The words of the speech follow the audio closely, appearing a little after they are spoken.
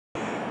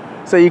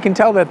So you can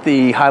tell that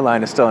the High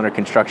Line is still under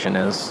construction,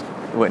 as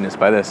witnessed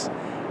by this.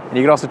 And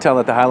you can also tell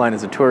that the High Line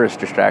is a tourist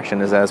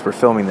distraction, as we're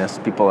filming this,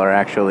 people are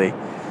actually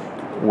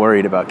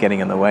worried about getting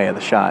in the way of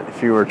the shot.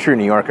 If you were a true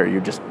New Yorker,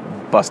 you'd just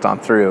bust on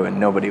through and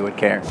nobody would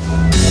care.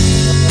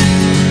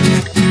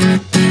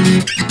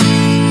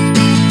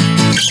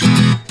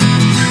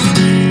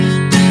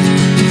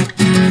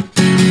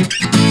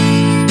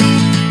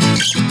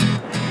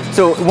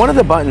 So one of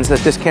the buttons that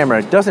this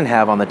camera doesn't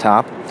have on the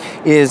top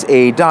is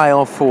a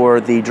dial for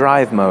the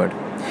drive mode.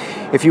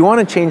 If you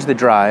want to change the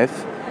drive,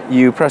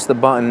 you press the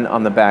button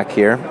on the back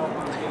here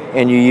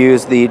and you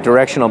use the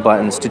directional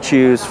buttons to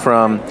choose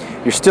from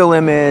your still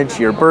image,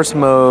 your burst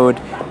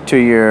mode, to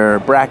your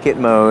bracket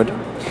mode.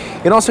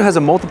 It also has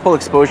a multiple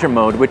exposure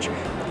mode, which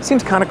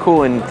seems kind of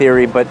cool in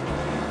theory, but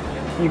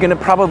you're going to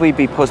probably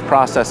be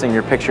post-processing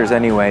your pictures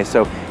anyway,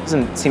 so it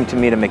doesn't seem to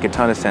me to make a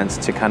ton of sense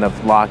to kind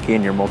of lock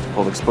in your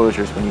multiple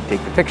exposures when you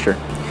take the picture.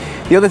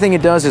 The other thing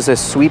it does is a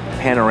sweep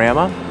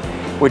panorama,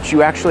 which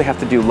you actually have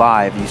to do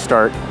live. You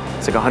start,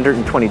 it's like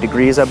 120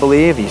 degrees, I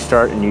believe. You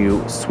start and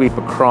you sweep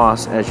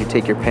across as you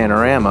take your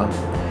panorama.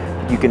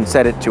 You can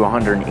set it to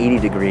 180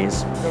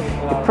 degrees.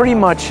 It pretty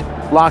much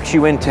locks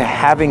you into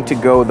having to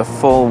go the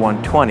full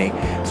 120.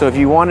 So if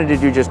you wanted to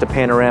do just a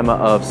panorama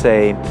of,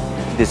 say,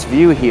 this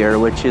view here,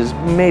 which is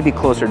maybe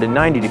closer to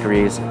 90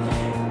 degrees,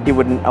 it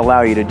wouldn't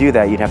allow you to do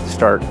that. You'd have to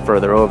start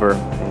further over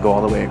and go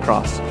all the way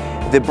across.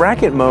 The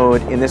bracket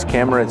mode in this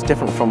camera is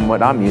different from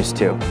what I'm used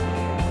to.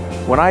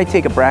 When I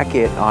take a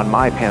bracket on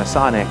my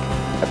Panasonic,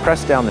 I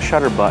press down the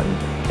shutter button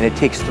and it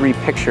takes 3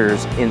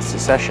 pictures in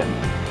succession.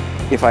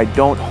 If I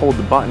don't hold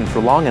the button for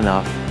long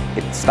enough,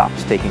 it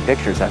stops taking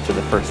pictures after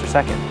the first or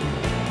second.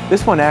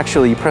 This one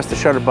actually, you press the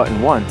shutter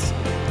button once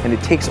and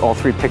it takes all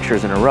 3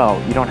 pictures in a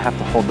row. You don't have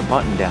to hold the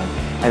button down.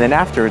 And then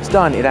after it's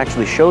done, it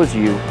actually shows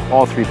you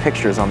all 3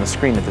 pictures on the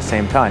screen at the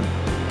same time.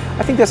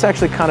 I think that's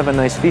actually kind of a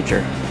nice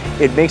feature.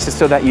 It makes it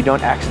so that you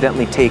don't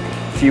accidentally take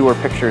fewer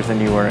pictures than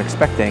you were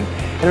expecting.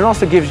 And it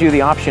also gives you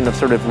the option of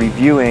sort of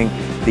reviewing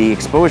the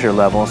exposure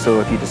level. So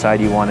if you decide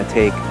you want to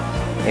take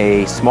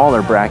a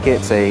smaller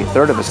bracket, say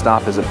 1/3 of a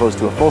stop as opposed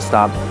to a full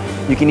stop,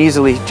 you can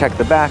easily check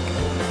the back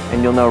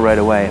and you'll know right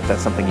away if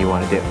that's something you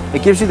want to do.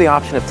 It gives you the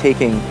option of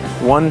taking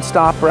 1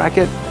 stop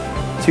bracket,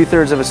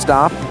 2/3 of a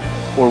stop,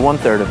 or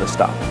 1/3 of a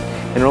stop.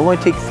 And it'll only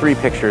take 3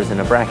 pictures in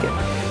a bracket.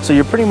 So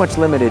you're pretty much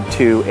limited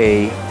to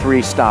a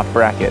 3-stop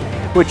bracket,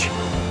 which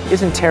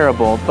isn't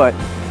terrible, but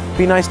it'd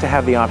be nice to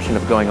have the option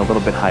of going a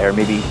little bit higher,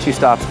 maybe 2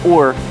 stops,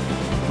 or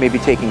maybe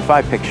taking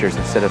 5 pictures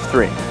instead of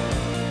 3.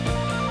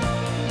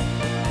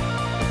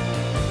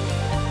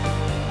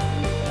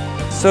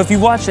 So if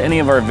you've watched any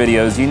of our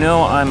videos, you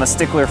know I'm a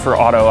stickler for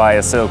auto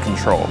ISO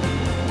control.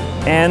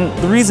 And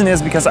the reason is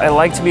because I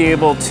like to be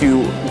able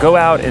to go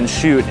out and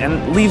shoot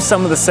and leave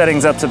some of the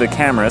settings up to the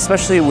camera,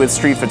 especially with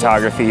street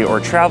photography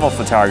or travel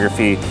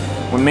photography,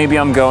 when maybe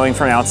I'm going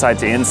from outside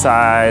to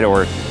inside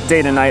or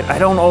day to night. I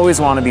don't always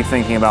want to be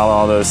thinking about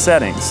all those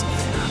settings.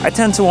 I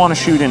tend to want to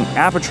shoot in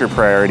aperture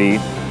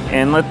priority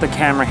and let the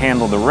camera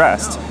handle the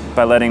rest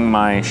by letting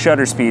my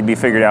shutter speed be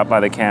figured out by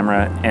the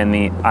camera and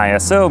the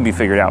ISO be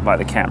figured out by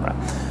the camera.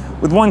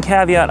 With one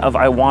caveat of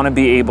I want to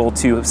be able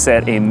to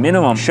set a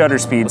minimum shutter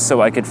speed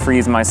so I could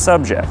freeze my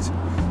subject.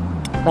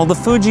 Well, the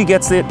Fuji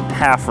gets it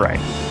half right.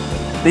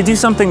 They do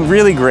something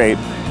really great,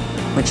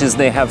 which is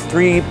they have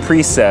 3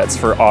 presets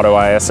for auto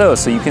ISO.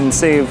 So you can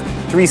save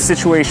 3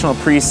 situational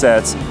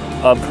presets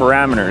of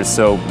parameters.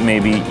 So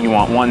maybe you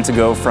want one to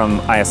go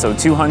from ISO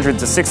 200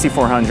 to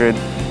 6400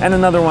 and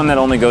another one that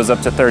only goes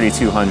up to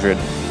 3200.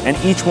 And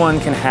each one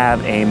can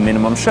have a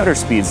minimum shutter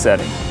speed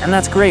setting. And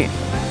that's great.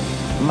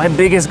 My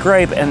biggest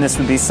gripe, and this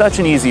would be such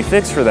an easy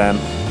fix for them,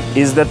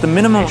 is that the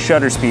minimum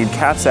shutter speed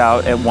caps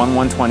out at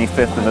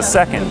 1/125th of a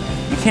second.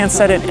 You can't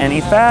set it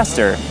any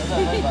faster.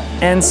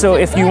 And so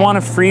if you want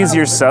to freeze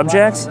your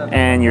subject,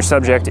 and your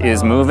subject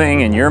is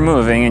moving and you're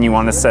moving, and you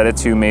want to set it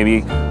to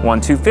maybe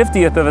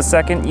 1/250th of a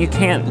second, you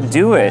can't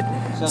do it.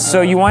 So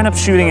you wind up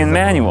shooting in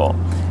manual.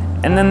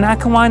 And then that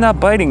can wind up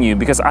biting you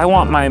because I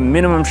want my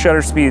minimum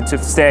shutter speed to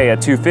stay at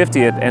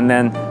 2/50th and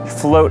then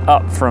float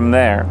up from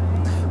there.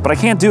 But I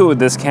can't do it with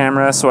this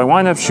camera, so I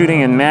wind up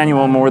shooting in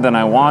manual more than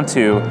I want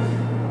to.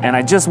 And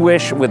I just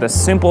wish with a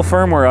simple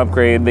firmware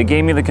upgrade, they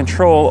gave me the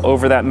control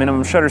over that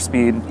minimum shutter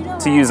speed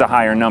to use a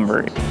higher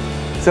number.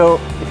 So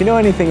if you know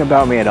anything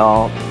about me at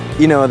all,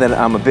 you know that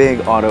I'm a big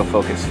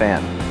autofocus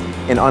fan,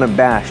 an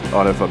unabashed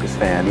autofocus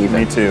fan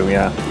even. Me too,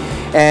 yeah.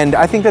 And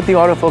I think that the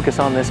autofocus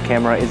on this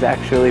camera is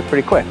actually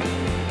pretty quick.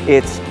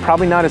 It's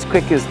probably not as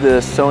quick as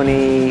the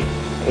Sony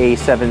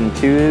A7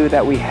 II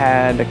that we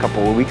had a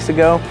couple of weeks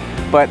ago,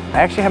 but I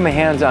actually had my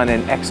hands on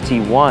an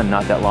XT1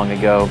 not that long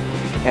ago,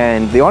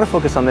 and the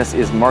autofocus on this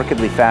is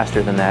markedly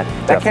faster than that.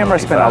 That camera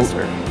spent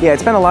it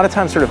spent a lot of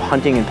time sort of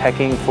hunting and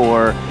pecking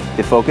for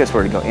the focus,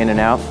 where to go in and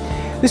out.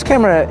 This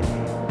camera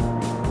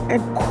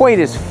isn't quite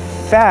as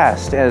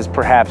fast as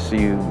perhaps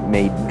you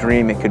may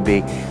dream it could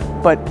be,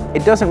 but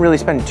it doesn't really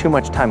spend too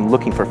much time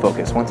looking for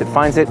focus. Once it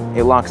finds it,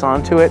 it locks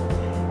onto it,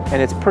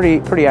 and it's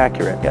pretty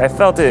accurate. Yeah, I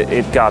felt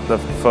it got the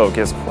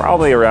focus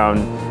probably around,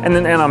 and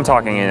I'm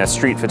talking in a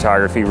street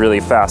photography, really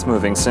fast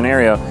moving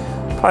scenario,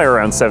 probably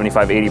around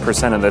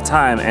 75–80% of the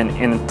time,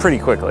 and pretty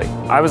quickly.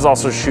 I was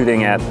also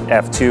shooting at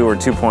f2 or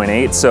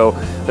 2.8, so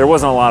there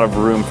wasn't a lot of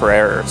room for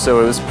error.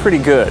 So it was pretty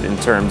good in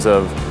terms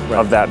of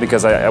that,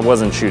 because I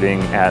wasn't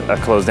shooting at a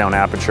closed down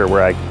aperture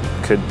where I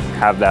could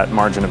have that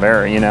margin of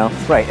error, you know?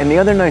 Right, and the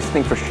other nice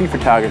thing for street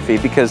photography,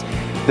 because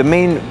the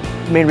main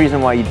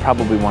reason why you'd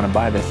probably want to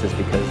buy this is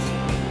because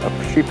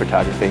of street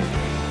photography,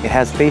 it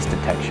has face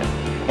detection.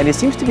 And it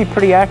seems to be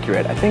pretty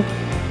accurate. I think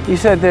you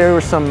said there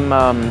were some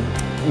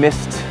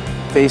missed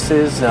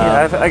faces.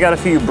 Yeah, I got a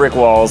few brick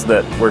walls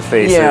that were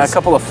faces. Yeah, a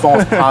couple of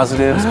false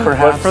positives,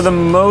 perhaps. But for the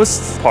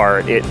most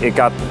part, it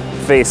got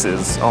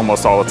faces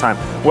almost all the time.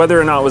 Whether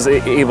or not I was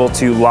able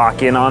to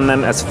lock in on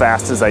them as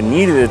fast as I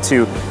needed it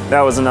to,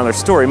 that was another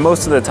story.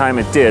 Most of the time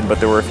it did, but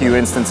there were a few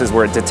instances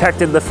where it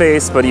detected the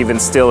face, but even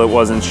still it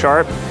wasn't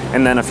sharp,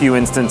 and then a few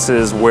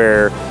instances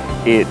where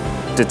it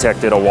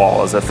detected a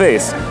wall as a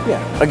face.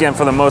 Yeah. Again,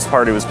 for the most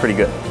part, it was pretty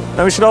good.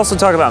 Now we should also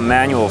talk about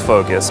manual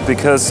focus,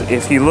 because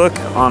if you look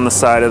on the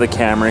side of the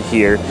camera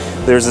here,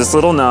 there's this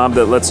little knob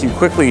that lets you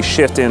quickly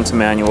shift into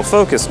manual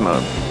focus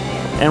mode.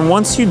 And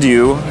once you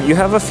do, you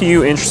have a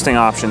few interesting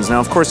options. Now,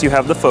 of course, you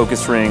have the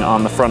focus ring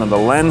on the front of the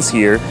lens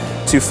here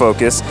to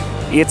focus.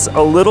 It's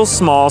a little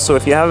small, so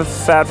if you have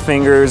fat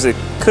fingers, it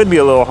could be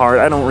a little hard.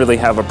 I don't really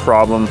have a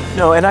problem.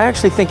 No, and I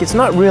actually think it's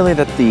not really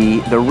that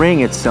the ring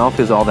itself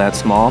is all that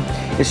small.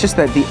 It's just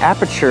that the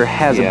aperture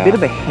has a bit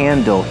of a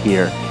handle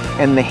here,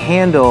 and the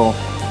handle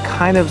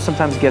kind of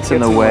sometimes gets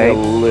in the way. A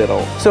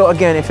little. So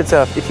again, if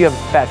you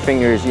have fat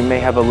fingers, you may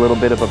have a little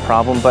bit of a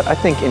problem, but I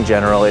think in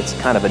general it's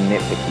kind of a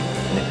nitpicky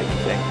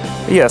thing.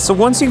 Yeah, so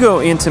once you go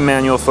into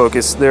manual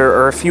focus, there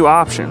are a few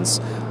options.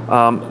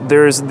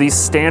 There's the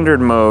standard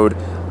mode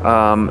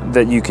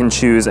that you can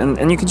choose,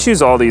 and you can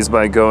choose all these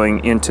by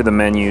going into the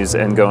menus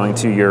and going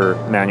to your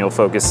manual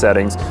focus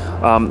settings.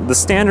 The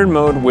standard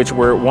mode,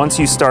 where once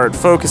you start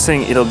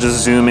focusing, it'll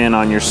just zoom in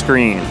on your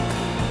screen.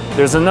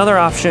 There's another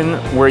option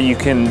where you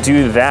can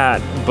do that,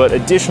 but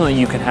additionally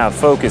you can have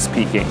focus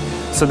peaking.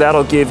 So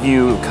that'll give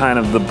you kind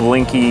of the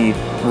blinky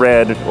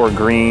red or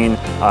green,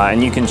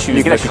 and you can choose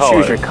you can the color.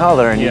 choose your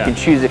color, and you can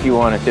choose if you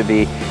want it to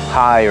be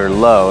high or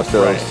low,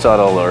 so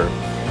subtle or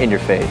in your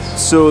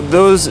face. So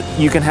those,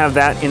 you can have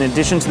that in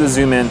addition to the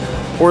zoom in.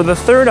 Or the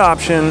third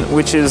option,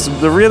 which is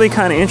the really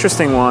kind of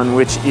interesting one,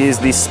 which is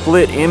the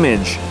split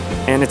image.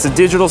 And it's a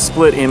digital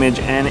split image,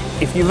 and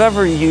if you've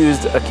ever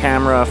used a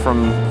camera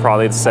from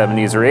probably the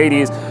 70s or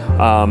 80s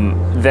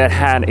that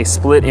had a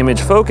split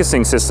image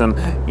focusing system,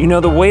 you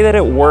know, the way that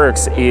it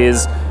works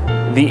is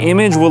the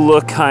image will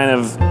look kind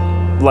of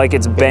like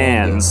it's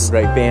bands.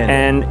 Right,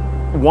 banding.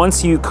 And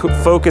once you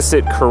focus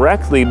it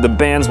correctly, the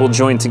bands will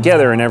join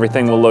together and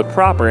everything will look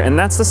proper. And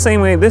that's the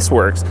same way this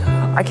works.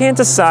 I can't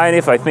decide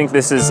if I think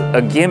this is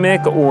a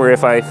gimmick or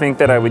if I think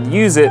that I would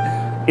use it.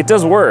 It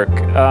does work.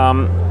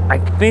 I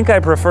think I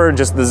prefer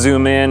just the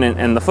zoom in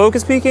and the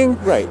focus peaking.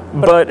 Right.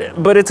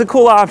 But it's a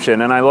cool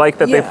option, and I like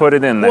that they put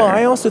it in there. Well,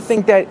 I also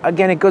think that,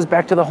 again, it goes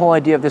back to the whole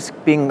idea of this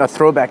being a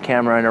throwback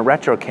camera and a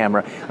retro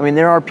camera. I mean,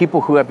 there are people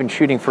who have been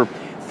shooting for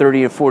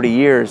 30 to 40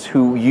 years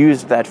who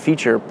used that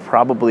feature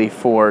probably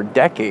for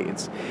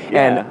decades.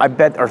 And I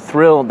bet are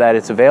thrilled that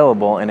it's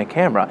available in a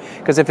camera.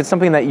 Because if it's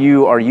something that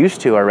you are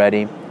used to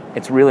already,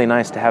 it's really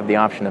nice to have the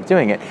option of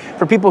doing it.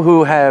 For people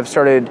who have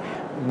started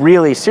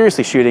really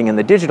seriously shooting in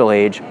the digital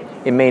age,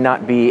 it may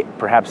not be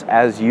perhaps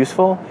as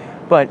useful,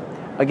 but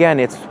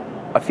again, it's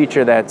a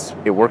feature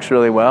it works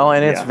really well,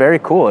 and it's very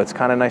cool. It's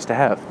kind of nice to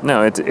have.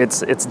 No,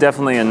 it's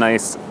definitely a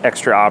nice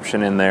extra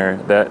option in there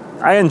that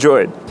I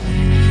enjoyed.